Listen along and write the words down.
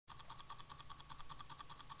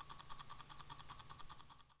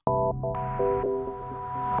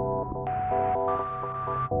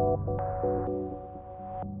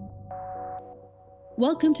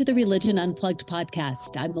Welcome to the Religion Unplugged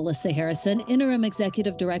podcast. I'm Melissa Harrison, Interim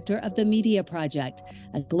Executive Director of the Media Project,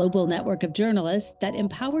 a global network of journalists that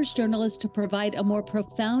empowers journalists to provide a more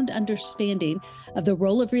profound understanding of the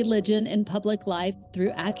role of religion in public life through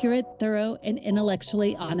accurate, thorough, and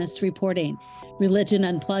intellectually honest reporting. Religion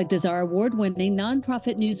Unplugged is our award-winning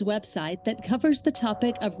nonprofit news website that covers the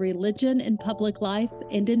topic of religion in public life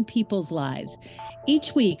and in people's lives.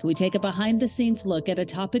 Each week, we take a behind-the-scenes look at a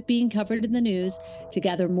topic being covered in the news to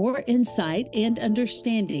gather more insight and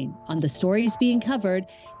understanding on the stories being covered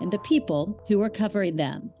and the people who are covering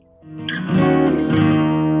them.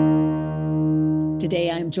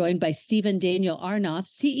 Today, I'm joined by Stephen Daniel Arnoff,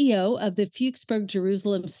 CEO of the Fuchsberg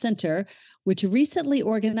Jerusalem Center, which recently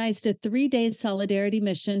organized a 3-day solidarity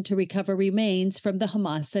mission to recover remains from the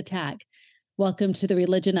Hamas attack. Welcome to the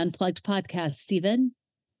Religion Unplugged podcast, Stephen.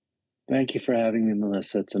 Thank you for having me,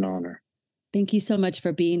 Melissa. It's an honor. Thank you so much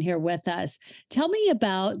for being here with us. Tell me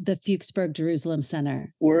about the Fuchsberg Jerusalem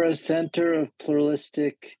Center. We're a center of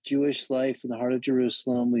pluralistic Jewish life in the heart of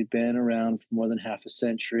Jerusalem. We've been around for more than half a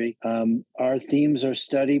century. Our themes are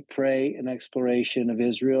study, pray, and exploration of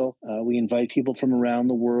Israel. We invite people from around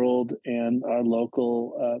the world and our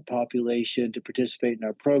local population to participate in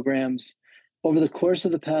our programs. Over the course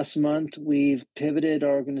of the past month, we've pivoted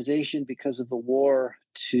our organization because of the war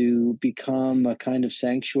to become a kind of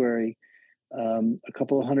sanctuary. A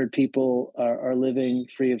couple of hundred people are living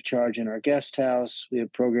free of charge in our guest house. We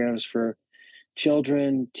have programs for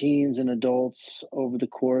children, teens, and adults over the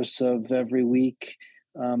course of every week,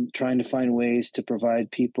 trying to find ways to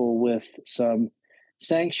provide people with some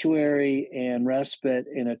sanctuary and respite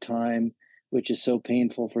in a time which is so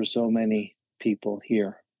painful for so many people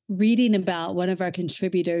here. Reading about one of our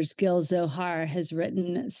contributors, Gil Zohar, has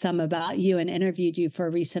written some about you and interviewed you for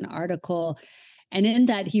a recent article. And in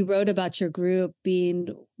that, he wrote about your group being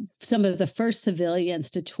some of the first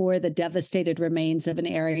civilians to tour the devastated remains of an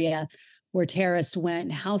area where terrorists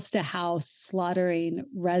went house to house, slaughtering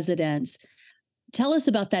residents. Tell us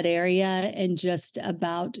about that area and just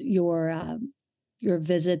about your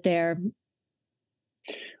visit there.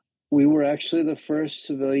 We were actually the first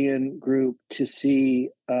civilian group to see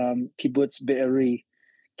Kibbutz Be'eri.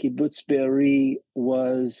 Kibbutz Be'eri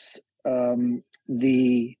was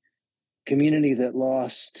the community that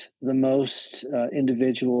lost the most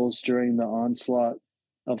individuals during the onslaught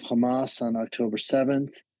of Hamas on October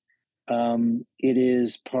 7th. It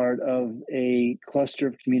is part of a cluster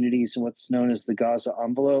of communities in what's known as the Gaza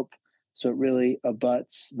envelope. So it really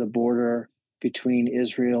abuts the border between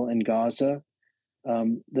Israel and Gaza.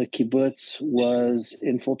 The kibbutz was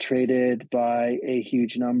infiltrated by a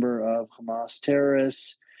huge number of Hamas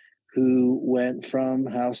terrorists who went from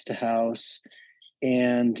house to house.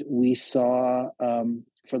 And we saw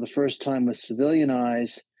for the first time with civilian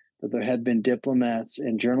eyes that there had been diplomats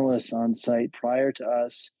and journalists on site prior to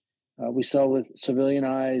us. We saw with civilian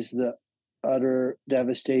eyes the utter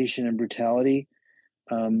devastation and brutality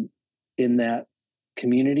in that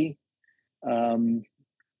community.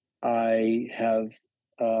 I have,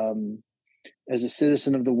 as a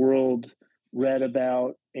citizen of the world, read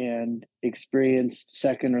about and experienced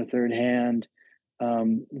second or third hand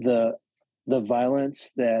the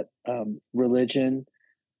violence that religion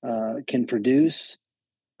can produce.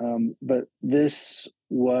 But this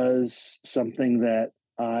was something that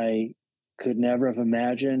I could never have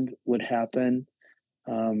imagined would happen.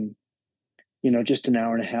 Just an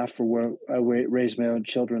hour and a half for where I raised my own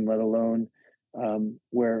children, let alone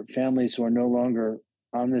where families who are no longer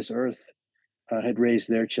on this earth had raised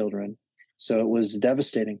their children. So it was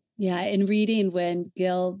devastating. Yeah, in reading when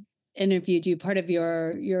Gil interviewed you, part of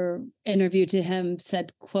your interview to him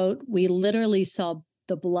said, quote, "We literally saw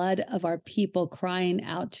the blood of our people crying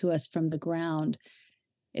out to us from the ground.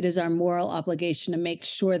 It is our moral obligation to make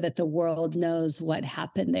sure that the world knows what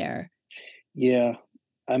happened there." Yeah,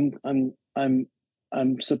 I'm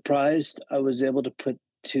surprised I was able to put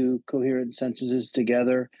two coherent sentences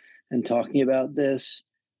together and talking about this.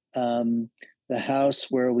 The house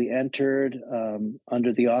where we entered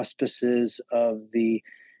under the auspices of the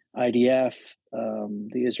IDF,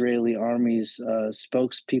 the Israeli Army's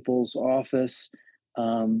spokespeople's office,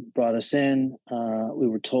 brought us in. We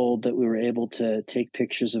were told that we were able to take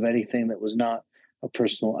pictures of anything that was not a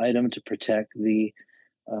personal item to protect the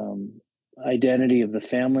identity of the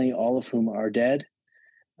family, all of whom are dead.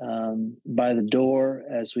 By the door,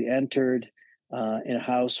 as we entered, in a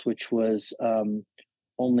house which was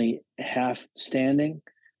only half standing,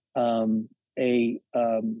 a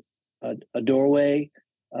doorway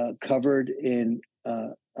covered in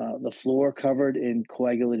the floor covered in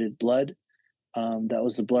coagulated blood. That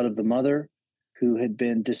was the blood of the mother who had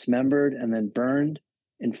been dismembered and then burned.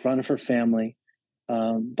 in front of her family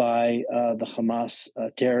by the Hamas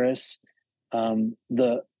terrorists.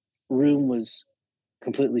 The room was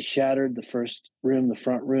completely shattered. The first room, the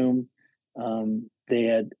front room, they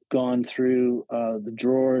had gone through the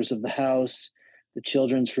drawers of the house, the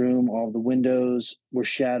children's room, all the windows were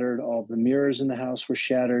shattered, all the mirrors in the house were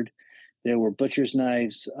shattered. There were butcher's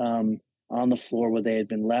knives on the floor where they had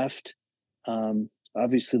been left.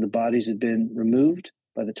 Obviously, the bodies had been removed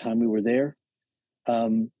by the time we were there.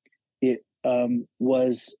 It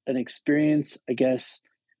was an experience, I guess,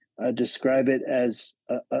 describe it as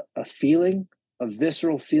a feeling, a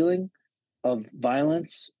visceral feeling of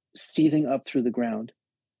violence seething up through the ground.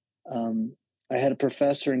 I had a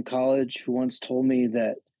professor in college who once told me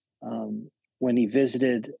that when he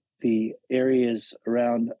visited the areas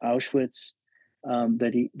around Auschwitz,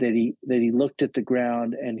 that he looked at the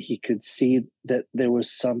ground and he could see that there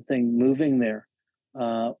was something moving there.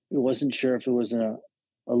 He wasn't sure if it was an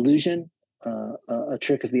illusion, a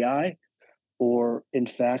trick of the eye, or in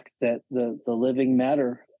fact that the living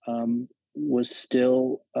matter was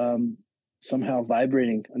still somehow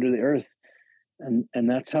vibrating under the earth, and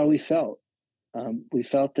that's how we felt. We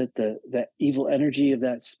felt that that evil energy of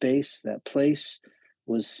that space, that place,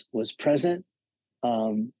 was present.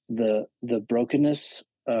 The brokenness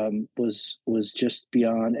was just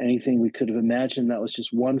beyond anything we could have imagined. That was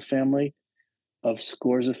just one family of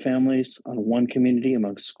scores of families on one community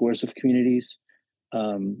among scores of communities.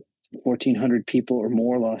 1,400 people or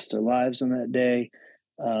more lost their lives on that day.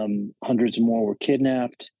 Hundreds more were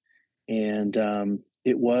kidnapped, and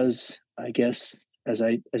it was, I guess, as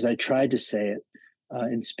I tried to say it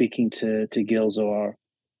in speaking to Gil Zohar,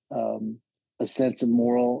 a sense of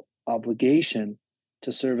moral obligation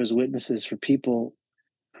to serve as witnesses for people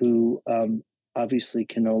who obviously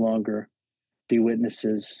can no longer be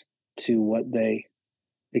witnesses to what they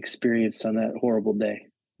experienced on that horrible day.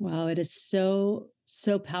 Wow, it is so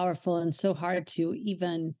powerful and so hard to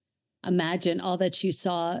even imagine all that you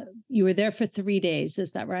saw. You were there for 3 days,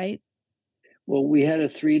 is that right? Well, we had a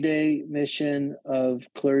 3-day mission of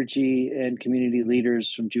clergy and community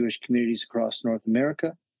leaders from Jewish communities across North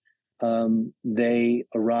America. They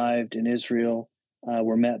arrived in Israel,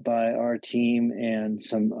 were met by our team and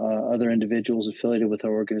some other individuals affiliated with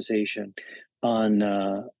our organization on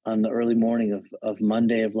the early morning of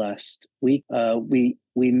Monday of last week. We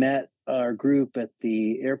met our group at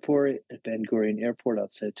the airport, at Ben Gurion Airport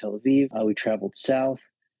outside Tel Aviv. We traveled south.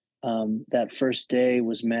 That first day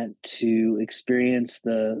was meant to experience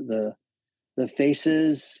the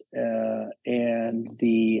faces and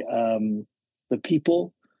the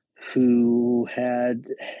people who had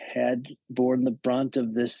borne the brunt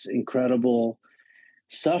of this incredible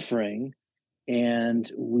suffering.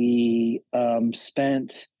 And we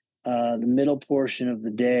spent the middle portion of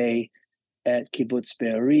the day at Kibbutz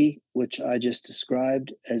Be'eri, which I just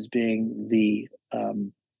described as being the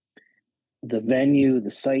venue, the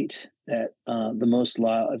site that the most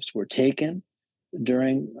lives were taken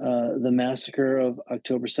during the massacre of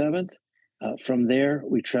October 7th. From there,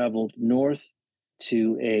 we traveled north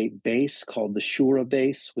to a base called the Shura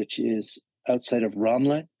base, which is outside of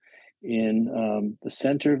Ramleh in the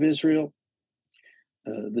center of Israel.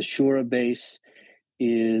 The Shura base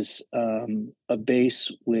is a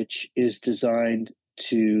base which is designed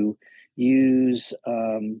to use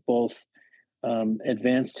both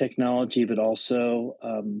advanced technology, but also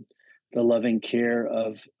the loving care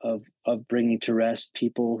of bringing to rest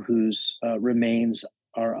people whose remains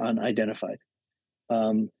are unidentified,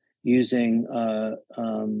 using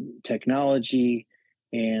technology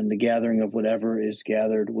and the gathering of whatever is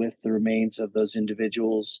gathered with the remains of those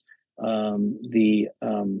individuals.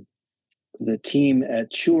 The team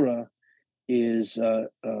at Shura is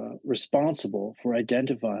responsible for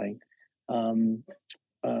identifying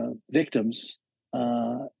victims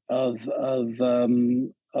of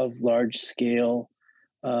large scale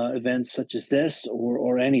events such as this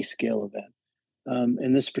or any scale event.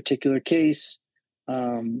 In this particular case,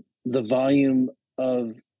 the volume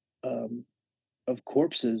of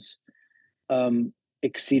corpses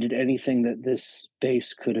exceeded anything that this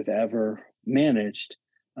base could have ever managed,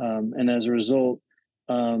 and as a result,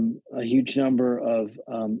 a huge number of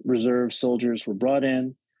reserve soldiers were brought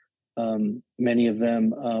in. Many of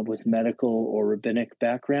them with medical or rabbinic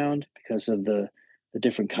background because of the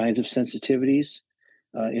different kinds of sensitivities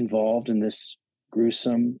involved in this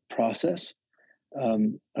gruesome process.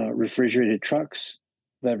 Refrigerated trucks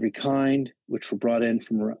of every kind, which were brought in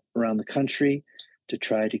from around the country to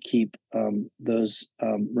try to keep those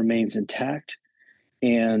remains intact.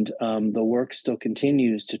 And the work still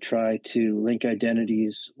continues to try to link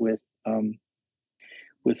identities with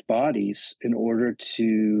with bodies in order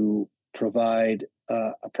to provide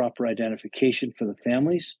a proper identification for the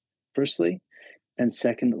families, firstly, and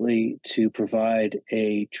secondly, to provide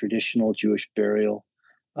a traditional Jewish burial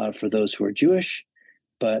for those who are Jewish.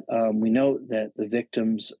 But we note that the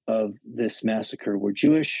victims of this massacre were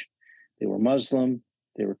Jewish, they were Muslim,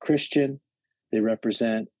 they were Christian, they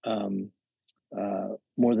represent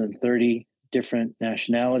more than 30 different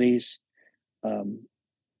nationalities.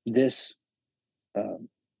 This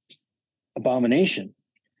abomination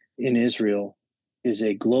in Israel is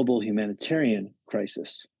a global humanitarian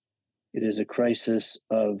crisis. It is a crisis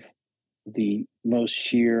of the most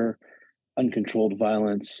sheer, uncontrolled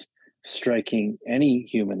violence striking any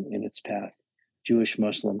human in its path, Jewish,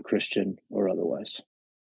 Muslim, Christian, or otherwise.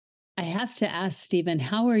 I have to ask, Stephen,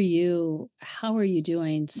 how are you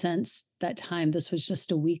doing since that time? This was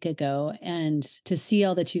just a week ago. And to see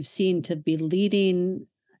all that you've seen, to be leading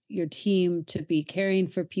your team, to be caring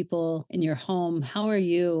for people in your home, how are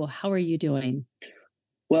you doing?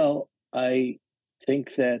 Well, I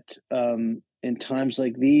think that in times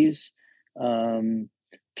like these,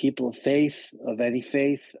 people of faith, of any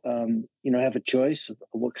faith, have a choice of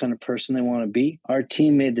what kind of person they want to be. Our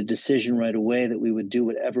team made the decision right away that we would do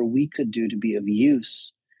whatever we could do to be of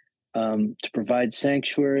use, to provide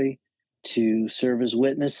sanctuary, to serve as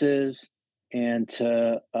witnesses, and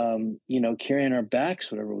to, carry on our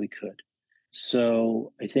backs whatever we could.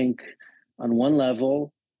 So I think on one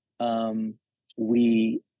level,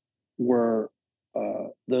 we were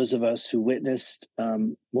those of us who witnessed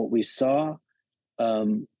what we saw.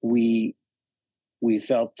 We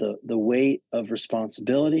felt the weight of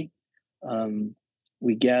responsibility.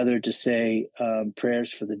 We gathered to say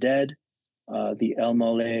prayers for the dead, the El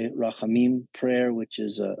Mole Rachamim prayer, which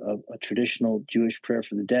is a traditional Jewish prayer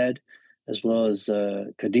for the dead, as well as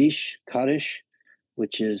Kaddish,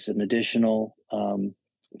 which is an additional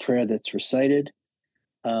prayer that's recited.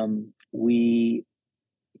 We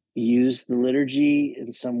use the liturgy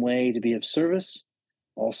in some way to be of service,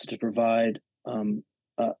 also to provide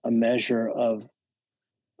a measure of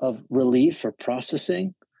relief or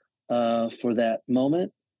processing for that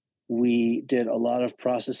moment. We did a lot of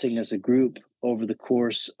processing as a group over the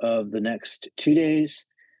course of the next 2 days.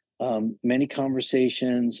 Many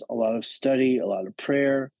conversations, a lot of study, a lot of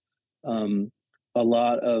prayer, a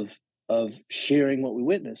lot of sharing what we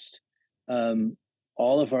witnessed.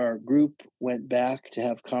 All of our group went back to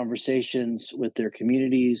have conversations with their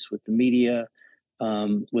communities, with the media,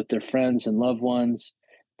 with their friends and loved ones,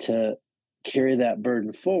 to carry that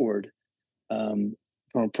burden forward. From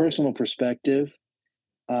a personal perspective,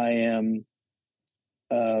 I am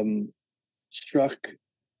struck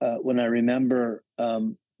when I remember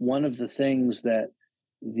one of the things that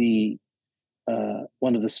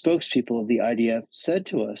one of the spokespeople of the IDF said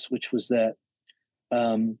to us, which was that,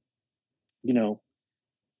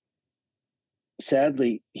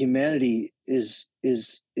 sadly, humanity is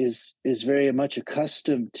very much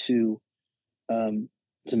accustomed to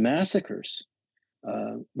massacres,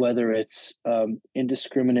 whether it's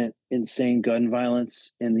indiscriminate, insane gun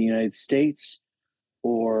violence in the United States,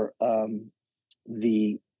 or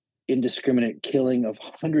the indiscriminate killing of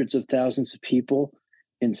hundreds of thousands of people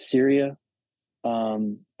in Syria,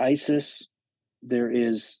 ISIS. There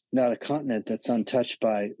is not a continent that's untouched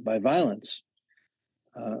by violence.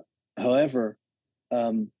 However,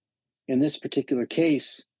 in this particular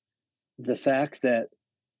case, the fact that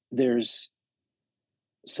there's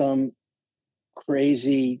some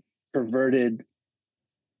crazy, perverted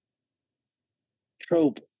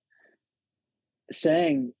trope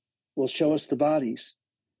saying, well, show us the bodies.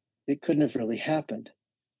 It couldn't have really happened.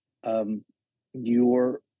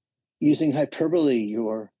 You're using hyperbole,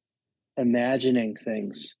 you're imagining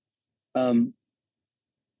things.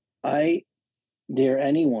 I dare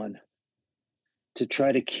anyone to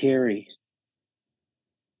try to carry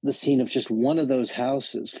the scene of just one of those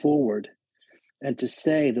houses forward and to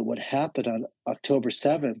say that what happened on October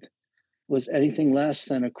 7th was anything less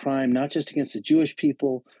than a crime, not just against the Jewish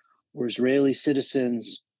people or Israeli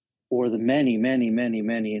citizens or the many, many, many,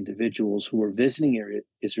 many individuals who were visiting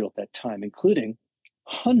Israel at that time, including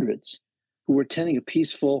hundreds who were attending a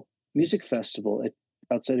peaceful music festival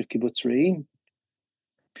outside of Kibbutz Be'eri.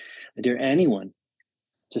 I dare anyone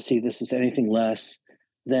to see this as anything less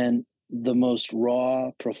than the most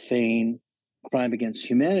raw, profane crime against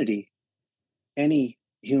humanity. Any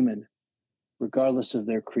human, regardless of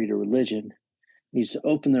their creed or religion, needs to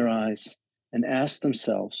open their eyes and ask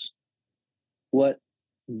themselves what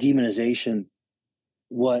demonization,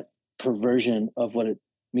 what perversion of what it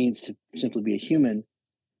means to simply be a human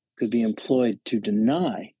could be employed to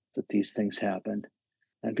deny that these things happened.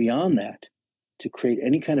 And beyond that, to create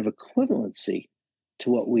any kind of equivalency to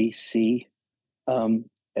what we see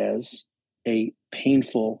as a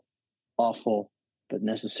painful, awful, but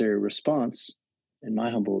necessary response, in my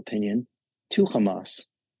humble opinion, to Hamas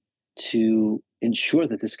to ensure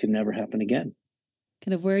that this can never happen again.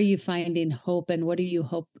 Kind of where are you finding hope, and what do you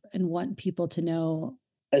hope and want people to know?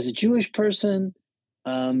 As a Jewish person,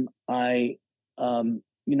 I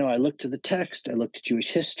I look to the text, I look to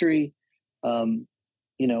Jewish history.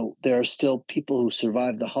 There are still people who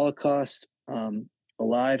survived the Holocaust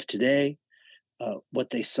alive today. What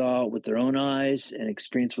they saw with their own eyes and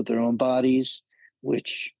experienced with their own bodies,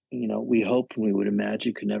 which we hope and we would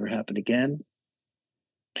imagine could never happen again.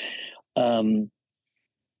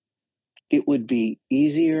 It would be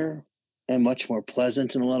easier and much more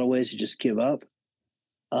pleasant in a lot of ways to just give up.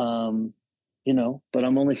 But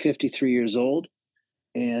I'm only 53 years old,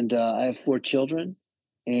 and I have 4 children,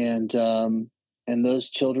 and those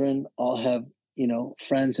children all have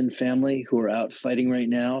friends and family who are out fighting right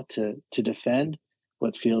now to defend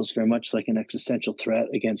what feels very much like an existential threat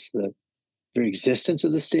against the very existence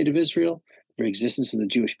of the state of Israel, the very existence of the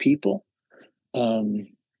Jewish people.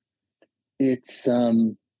 It's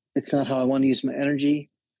not how I want to use my energy.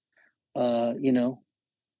 Edwin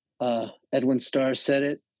Starr said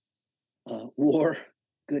it. War,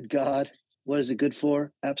 good God, what is it good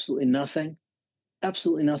for? Absolutely nothing.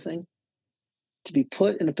 Absolutely nothing. To be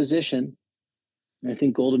put in a position, and I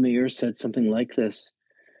think Golda Meir said something like this,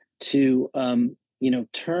 to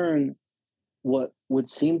turn what would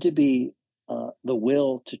seem to be the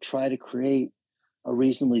will to try to create a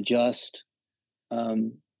reasonably just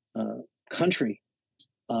country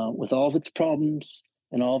with all of its problems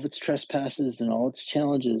and all of its trespasses and all its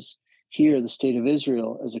challenges. Here, the state of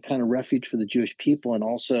Israel, as a kind of refuge for the Jewish people, and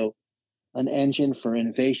also an engine for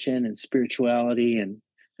innovation and spirituality and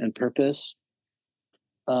purpose.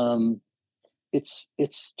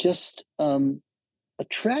 It's just a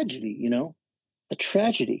tragedy, a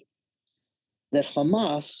tragedy that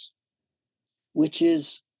Hamas, which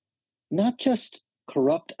is not just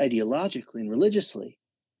corrupt ideologically and religiously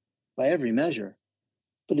by every measure,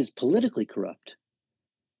 but is politically corrupt.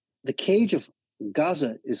 The cage of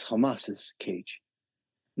Gaza is Hamas's cage,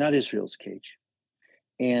 not Israel's cage.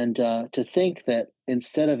 And to think that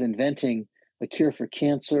instead of inventing a cure for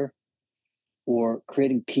cancer or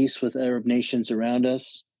creating peace with Arab nations around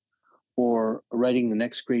us or writing the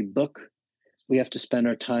next great book, we have to spend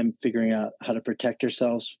our time figuring out how to protect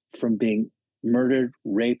ourselves from being murdered,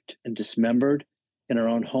 raped, and dismembered in our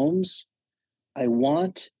own homes. I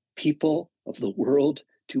want people of the world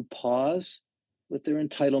to pause with their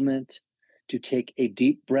entitlement, to take a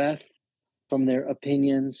deep breath from their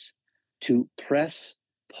opinions, to press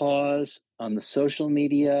pause on the social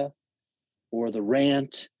media or the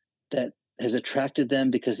rant that has attracted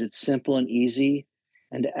them because it's simple and easy,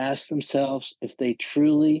 and to ask themselves if they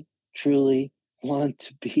truly, truly want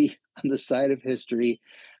to be on the side of history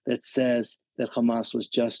that says that Hamas was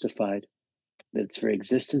justified, that its very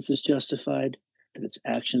existence is justified, that its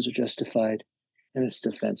actions are justified, and its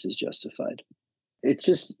defense is justified.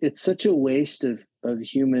 It's such a waste of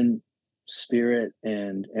human spirit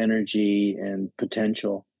and energy and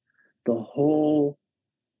potential. The whole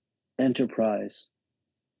enterprise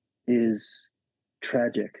is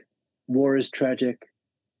tragic. War is tragic.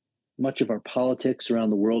 Much of our politics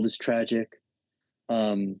around the world is tragic.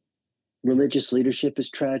 Religious leadership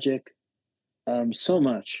is tragic. So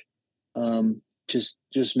much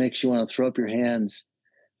just makes you want to throw up your hands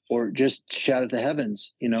or just shout at the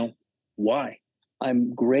heavens. Why?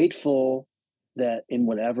 I'm grateful that in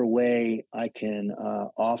whatever way I can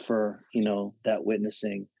offer, that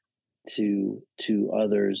witnessing to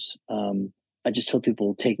others. I just hope people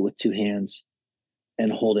will take it with 2 hands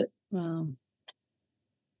and hold it. Wow.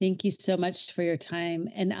 Thank you so much for your time.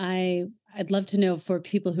 And I'd love to know, for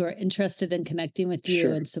people who are interested in connecting with you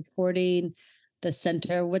Sure. and supporting the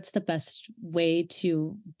center, what's the best way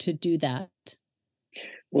to do that?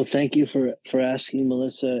 Well, thank you for asking,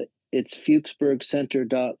 Melissa. It's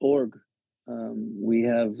fuchsbergcenter.org. We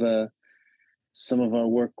have some of our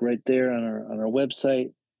work right there on our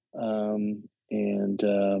website, and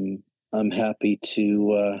I'm happy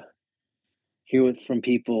to hear from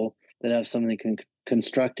people that have something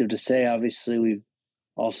constructive to say. Obviously, we've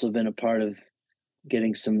also been a part of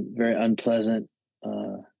getting some very unpleasant,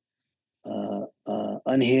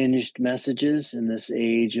 unhinged messages in this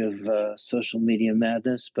age of social media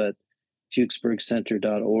madness, but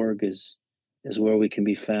fuchsbergcenter.org is where we can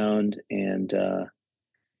be found, and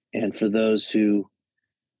for those who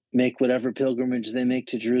make whatever pilgrimage they make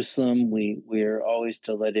to Jerusalem, we are always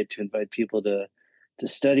delighted to invite people to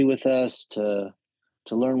study with us, to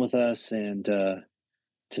to learn with us and to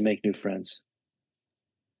make new friends.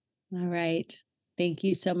 All right. Thank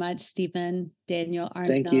you so much, Stephen Daniel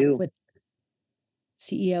Thank Arnoff, you. with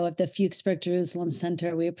CEO of the Fuchsberg Jerusalem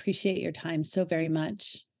Center. We appreciate your time so very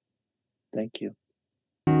much. Thank you.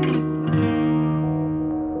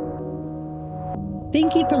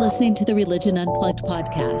 Thank you for listening to the Religion Unplugged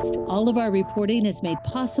podcast. All of our reporting is made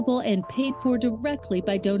possible and paid for directly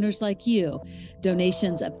by donors like you.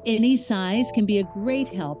 Donations of any size can be a great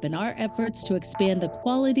help in our efforts to expand the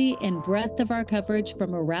quality and breadth of our coverage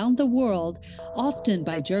from around the world, often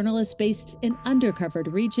by journalists based in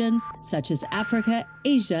undercovered regions such as Africa,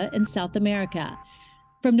 Asia, and South America.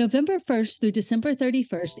 From November 1st through December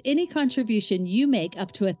 31st, any contribution you make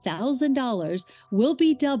up to $1,000 will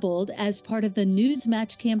be doubled as part of the News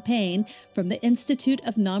Match campaign from the Institute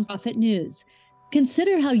of Nonprofit News.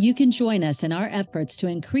 Consider how you can join us in our efforts to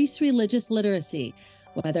increase religious literacy,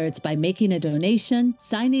 whether it's by making a donation,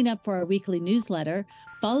 signing up for our weekly newsletter,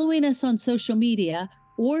 following us on social media,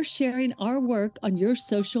 or sharing our work on your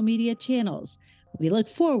social media channels. We look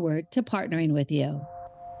forward to partnering with you.